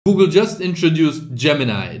Google just introduced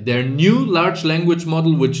Gemini, their new large language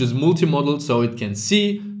model, which is multimodal, so it can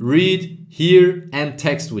see, read, hear, and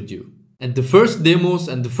text with you. And the first demos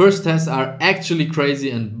and the first tests are actually crazy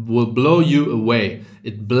and will blow you away.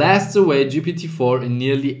 It blasts away GPT-4 in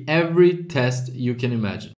nearly every test you can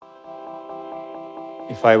imagine.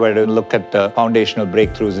 If I were to look at the foundational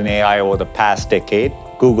breakthroughs in AI over the past decade,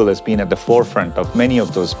 Google has been at the forefront of many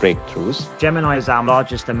of those breakthroughs. Gemini is our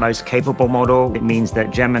largest and most capable model. It means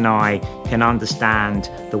that Gemini can understand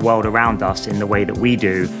the world around us in the way that we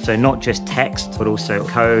do. So not just text, but also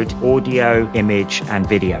code, audio, image, and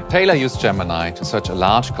video. Taylor used Gemini to search a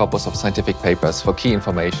large corpus of scientific papers for key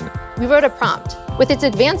information. We wrote a prompt. With its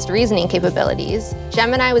advanced reasoning capabilities,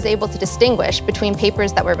 Gemini was able to distinguish between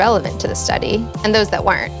papers that were relevant to the study and those that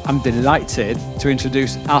weren't. I'm delighted to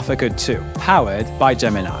introduce AlphaCode 2, powered by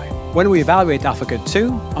Gemini. When we evaluate AlphaCode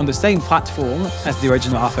 2 on the same platform as the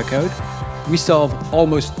original AlphaCode, we solve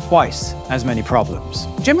almost twice as many problems.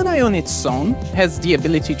 Gemini on its own has the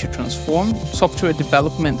ability to transform software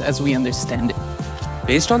development as we understand it.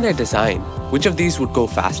 Based on their design, which of these would go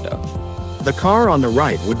faster? The car on the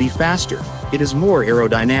right would be faster. It is more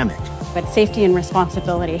aerodynamic. But safety and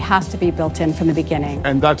responsibility has to be built in from the beginning.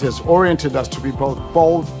 And that has oriented us to be both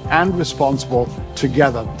bold and responsible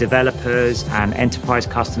together. Developers and enterprise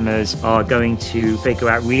customers are going to figure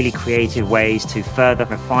out really creative ways to further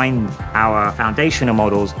refine our foundational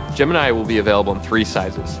models. Gemini will be available in 3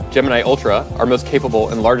 sizes. Gemini Ultra, our most capable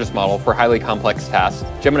and largest model for highly complex tasks.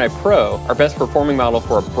 Gemini Pro, our best performing model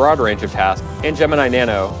for a broad range of tasks. And Gemini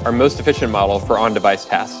Nano, our most efficient model for on-device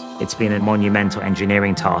tasks. It's been a monumental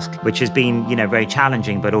engineering task, which has been, very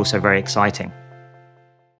challenging, but also very exciting.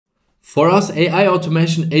 For us AI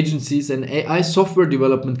automation agencies and AI software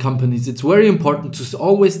development companies, it's very important to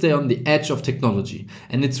always stay on the edge of technology.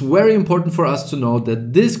 And it's very important for us to know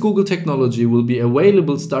that this Google technology will be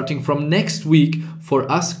available starting from next week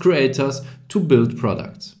for us creators to build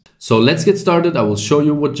products. So let's get started. I will show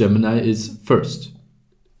you what Gemini is first.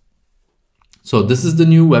 So this is the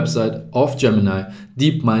new website of Gemini,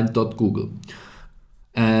 deepmind.google.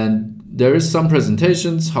 And there is some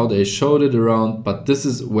presentations, how they showed it around, but this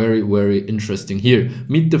is very, very interesting here.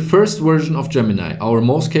 Meet the first version of Gemini, our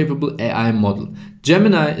most capable AI model.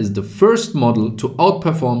 Gemini is the first model to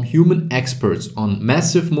outperform human experts on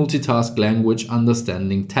massive multitask language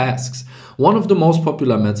understanding tasks. One of the most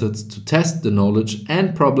popular methods to test the knowledge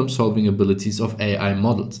and problem-solving abilities of AI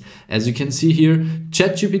models. As you can see here,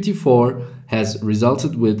 ChatGPT-4 has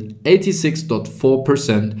resulted with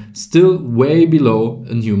 86.4%, still way below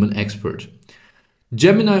a human expert.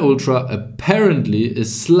 Gemini Ultra apparently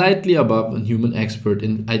is slightly above a human expert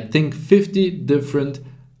in, I think, 50 different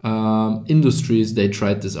industries they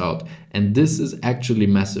tried this out. And this is actually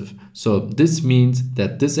massive. So this means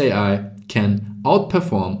that this AI can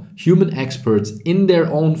outperform human experts in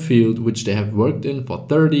their own field, which they have worked in for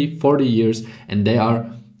 30, 40 years, and they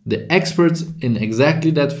are the experts in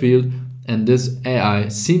exactly that field. And this AI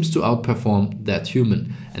seems to outperform that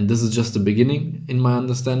human. And this is just the beginning in my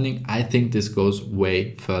understanding. I think this goes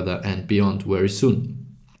way further and beyond very soon.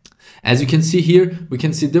 As you can see here, we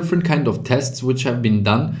can see different kind of tests which have been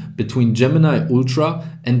done between Gemini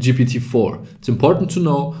Ultra and GPT-4. It's important to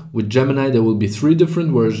know with Gemini there will be 3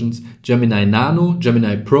 different versions: Gemini Nano,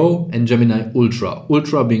 Gemini Pro, and Gemini Ultra.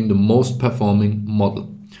 Ultra being the most performing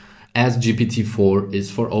model, as GPT-4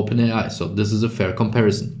 is for OpenAI. So this is a fair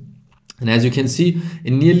comparison. And as you can see,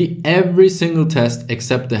 in nearly every single test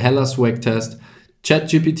except the Hella Swag test,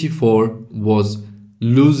 ChatGPT-4 was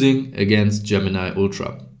losing against Gemini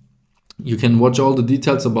Ultra. You can watch all the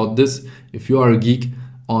details about this if you are a geek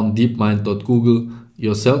on deepmind.google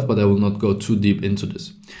yourself, but I will not go too deep into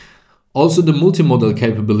this. Also, the multimodal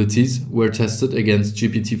capabilities were tested against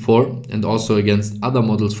GPT-4 and also against other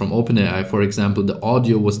models from OpenAI. For example, the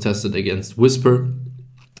audio was tested against Whisper,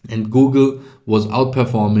 and Google was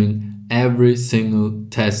outperforming every single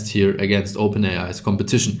test here against OpenAI's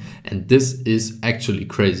competition. And this is actually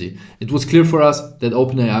crazy. It was clear for us that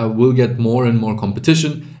OpenAI will get more and more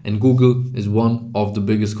competition, and Google is one of the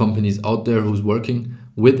biggest companies out there who's working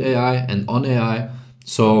with AI and on AI.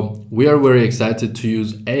 So we are very excited to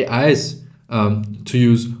use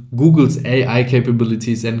Google's AI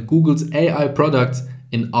capabilities and Google's AI products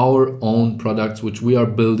in our own products, which we are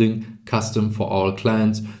building custom for our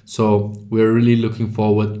clients. So we're really looking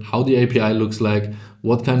forward how the API looks like,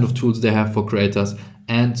 what kind of tools they have for creators,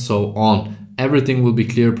 and so on. Everything will be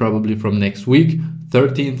clear probably from next week,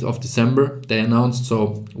 13th of December, they announced.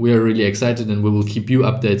 So we are really excited, and we will keep you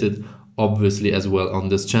updated, obviously, as well on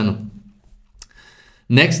this channel.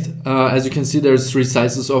 Next, as you can see, there's 3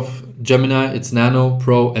 sizes of Gemini. It's Nano,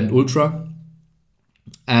 Pro, and Ultra.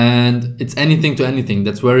 And it's anything to anything.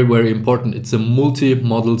 That's very, very important. It's a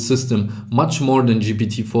multi-model system, much more than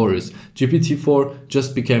GPT-4 is. GPT-4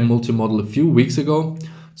 just became multi-model a few weeks ago.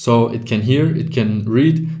 So it can hear, it can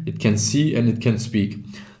read, it can see, and it can speak.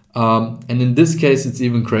 And in this case, it's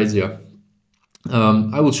even crazier.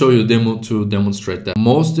 I will show you a demo to demonstrate that.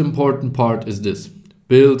 Most important part is this: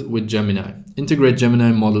 build with Gemini. Integrate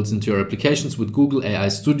Gemini models into your applications with Google AI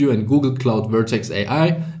Studio and Google Cloud Vertex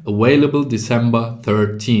AI, available December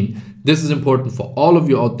 13. This is important for all of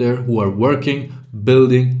you out there who are working,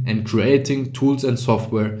 building, and creating tools and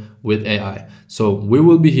software with AI. So we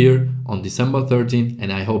will be here on December 13,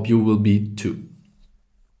 and I hope you will be too.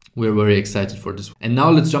 We're very excited for this. And now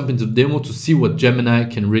let's jump into the demo to see what Gemini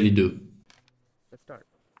can really do. Let's start.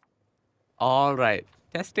 All right,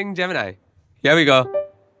 testing Gemini. Here we go.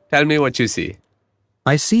 Tell me what you see.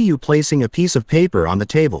 I see you placing a piece of paper on the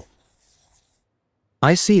table.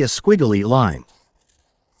 I see a squiggly line.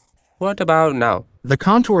 What about now? The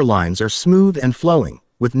contour lines are smooth and flowing,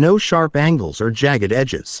 with no sharp angles or jagged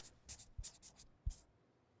edges.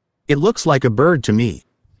 It looks like a bird to me.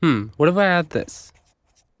 What if I add this?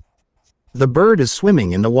 The bird is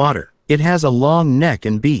swimming in the water. It has a long neck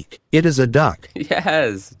and beak. It is a duck.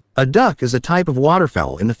 Yes. A duck is a type of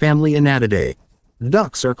waterfowl in the family Anatidae.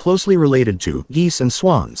 Ducks are closely related to geese and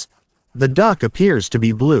swans. The duck appears to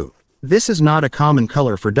be blue. This is not a common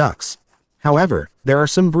color for ducks. However, there are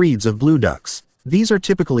some breeds of blue ducks. These are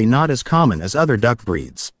typically not as common as other duck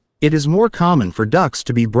breeds. It is more common for ducks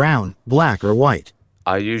to be brown, black, or white.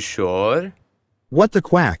 Are you sure? What the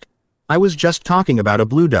quack? I was just talking about a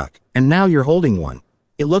blue duck, and now you're holding one.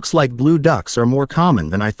 It looks like blue ducks are more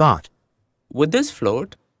common than I thought. Would this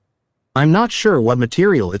float? I'm not sure what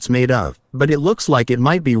material it's made of, but it looks like it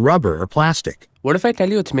might be rubber or plastic. What if I tell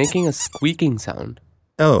you it's making a squeaking sound?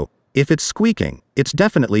 Oh, if it's squeaking, it's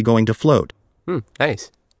definitely going to float.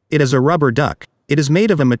 Nice. It is a rubber duck. It is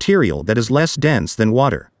made of a material that is less dense than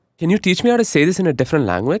water. Can you teach me how to say this in a different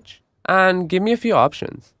language? And give me a few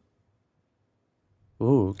options.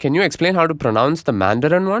 Ooh, can you explain how to pronounce the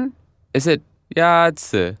Mandarin one? Is it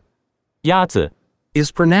yazi? Yazi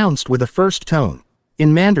is pronounced with a first tone.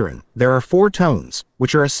 In Mandarin, there are 4 tones,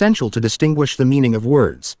 which are essential to distinguish the meaning of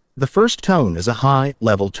words. The first tone is a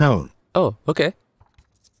high-level tone. Oh, okay.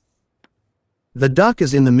 The duck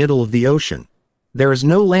is in the middle of the ocean. There is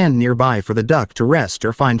no land nearby for the duck to rest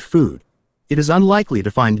or find food. It is unlikely to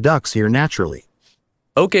find ducks here naturally.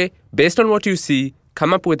 Okay, based on what you see,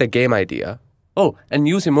 come up with a game idea. Oh, and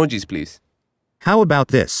use emojis, please. How about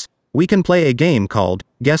this? We can play a game called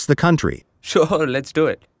Guess the Country. Sure, let's do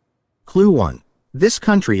it. Clue 1. This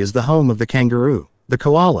country is the home of the kangaroo, the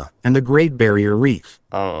koala, and the Great Barrier Reef.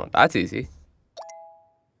 Oh, that's easy.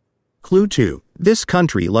 Clue 2. This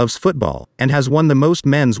country loves football and has won the most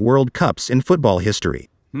men's World Cups in football history.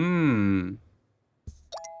 You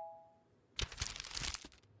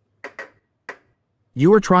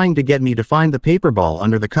are trying to get me to find the paper ball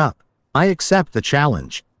under the cup. I accept the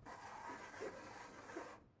challenge.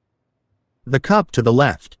 The cup to the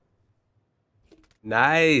left.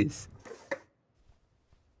 Nice.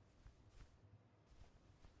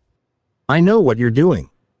 I know what you're doing.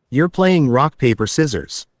 You're playing rock, paper,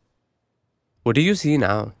 scissors. What do you see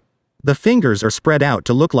now? The fingers are spread out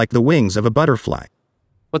to look like the wings of a butterfly.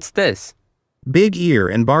 What's this? Big ear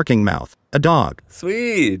and barking mouth. A dog.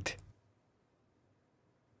 Sweet.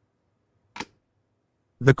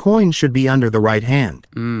 The coin should be under the right hand.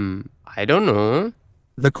 I don't know.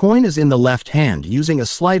 The coin is in the left hand using a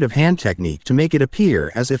sleight of hand technique to make it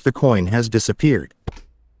appear as if the coin has disappeared.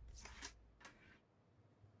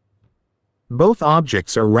 Both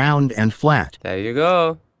objects are round and flat. There you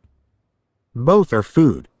go. Both are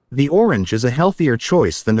food. The orange is a healthier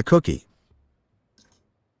choice than the cookie.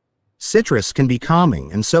 Citrus can be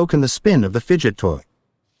calming, and so can the spin of the fidget toy.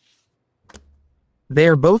 They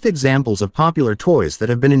are both examples of popular toys that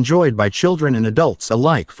have been enjoyed by children and adults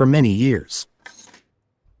alike for many years.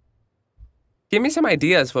 Give me some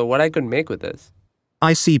ideas for what I could make with this.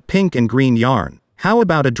 I see pink and green yarn. How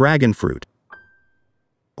about a dragon fruit?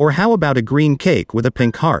 Or how about a green cake with a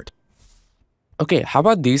pink heart? Okay, how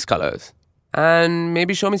about these colors? And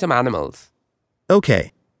maybe show me some animals.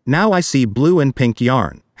 Okay, now I see blue and pink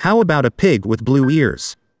yarn. How about a pig with blue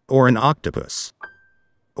ears? Or an octopus?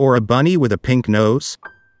 Or a bunny with a pink nose?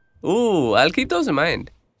 Ooh, I'll keep those in mind.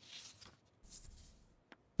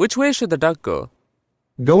 Which way should the duck go?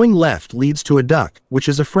 Going left leads to a duck, which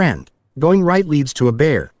is a friend. Going right leads to a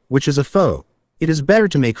bear, which is a foe. It is better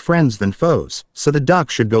to make friends than foes, so the duck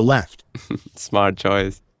should go left. Smart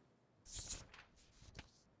choice.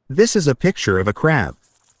 This is a picture of a crab.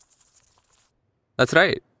 That's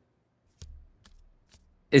right.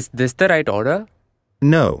 Is this the right order?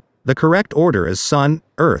 No, the correct order is Sun,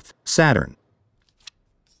 Earth, Saturn.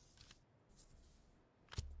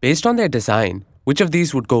 Based on their design, which of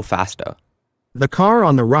these would go faster? The car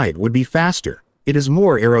on the right would be faster. It is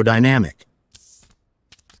more aerodynamic.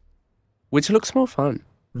 Which looks more fun?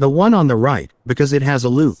 The one on the right, because it has a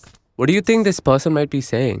loop. What do you think this person might be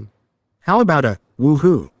saying? How about a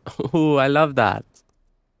woohoo? Oh, I love that.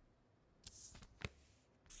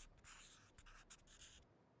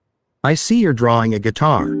 I see you're drawing a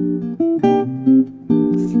guitar.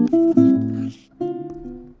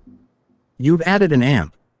 You've added an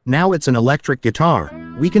amp. Now it's an electric guitar.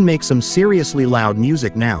 We can make some seriously loud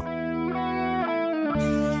music now.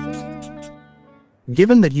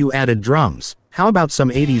 Given that you added drums, how about some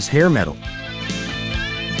 80s hair metal?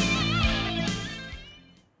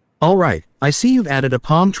 Alright, I see you've added a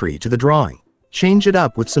palm tree to the drawing. Change it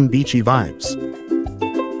up with some beachy vibes.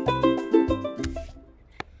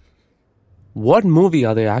 What movie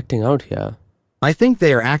are they acting out here? I think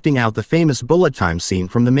they are acting out the famous bullet time scene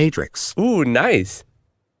from The Matrix. Ooh, nice.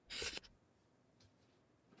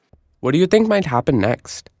 What do you think might happen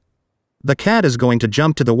next? The cat is going to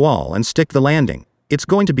jump to the wall and stick the landing. It's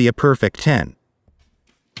going to be a perfect 10.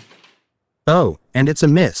 Oh, and it's a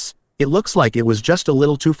miss. It looks like it was just a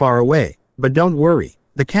little too far away, but don't worry.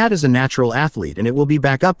 The cat is a natural athlete and it will be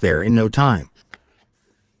back up there in no time.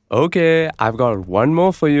 Okay, I've got one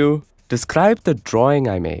more for you. Describe the drawing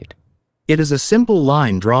I made. It is a simple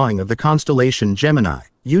line drawing of the constellation Gemini.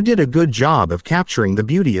 You did a good job of capturing the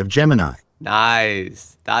beauty of Gemini.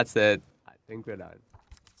 Nice. That's it. I think we're done.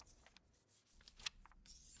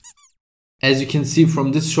 As you can see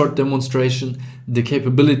from this short demonstration, the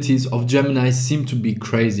capabilities of Gemini seem to be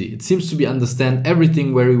crazy. It seems to understand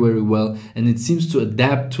everything very, very well, and it seems to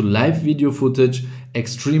adapt to live video footage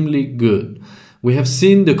extremely good. We have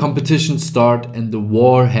seen the competition start and the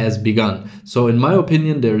war has begun. So in my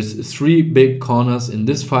opinion, there's three big corners in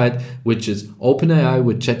this fight, which is OpenAI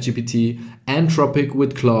with ChatGPT, Anthropic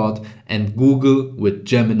with Claude, and Google with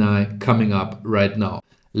Gemini coming up right now.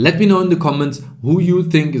 Let me know in the comments who you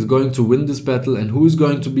think is going to win this battle and who is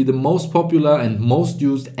going to be the most popular and most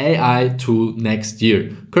used AI tool next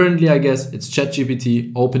year. Currently, I guess it's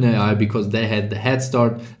ChatGPT, OpenAI, because they had the head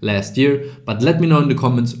start last year. But let me know in the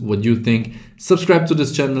comments what you think. Subscribe to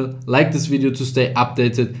this channel, like this video to stay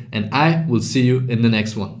updated, and I will see you in the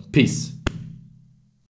next one. Peace.